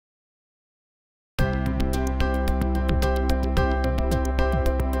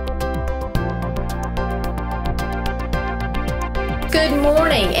Good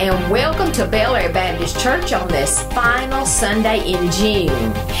morning and welcome to Bel Aire Baptist Church on this final Sunday in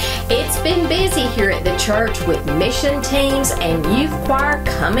June. It's been busy here at the church with mission teams and youth choir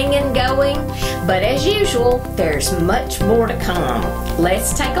coming and going, but as usual, there's much more to come.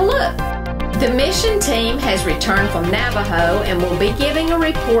 Let's take a look. The mission team has returned from Navajo and will be giving a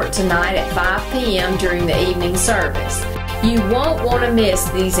report tonight at 5 p.m. during the evening service. You won't want to miss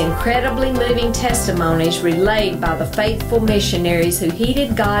these incredibly moving testimonies relayed by the faithful missionaries who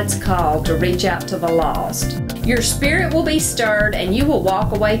heeded God's call to reach out to the lost. Your spirit will be stirred and you will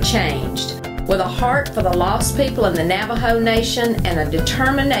walk away changed, with a heart for the lost people in the Navajo Nation and a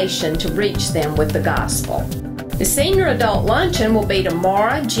determination to reach them with the gospel. The Senior Adult Luncheon will be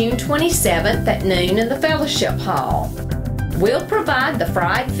tomorrow, June 27th at noon in the Fellowship Hall. We'll provide the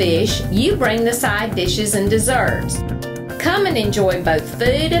fried fish, you bring the side dishes and desserts. Come and enjoy both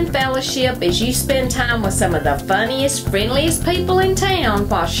food and fellowship as you spend time with some of the funniest, friendliest people in town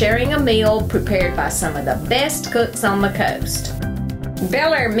while sharing a meal prepared by some of the best cooks on the coast.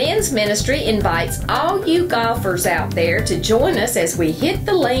 Bel Aire Men's Ministry invites all you golfers out there to join us as we hit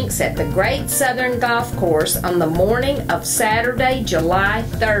the links at the Great Southern Golf Course on the morning of Saturday, July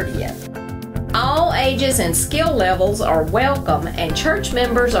 30th. All ages and skill levels are welcome, and church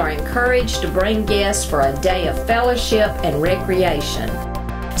members are encouraged to bring guests for a day of fellowship and recreation.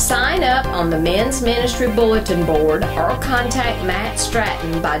 Sign up on the Men's Ministry Bulletin Board or contact Matt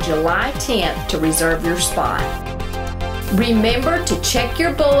Stratton by July 10th to reserve your spot. Remember to check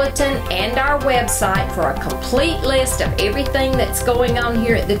your bulletin and our website for a complete list of everything that's going on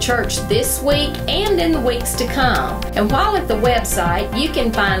here at the church this week and in the weeks to come. And while at the website, you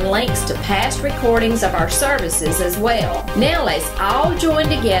can find links to past recordings of our services as well. Now let's all join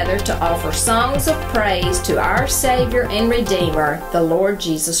together to offer songs of praise to our Savior and Redeemer, the Lord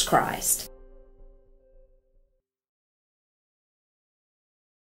Jesus Christ.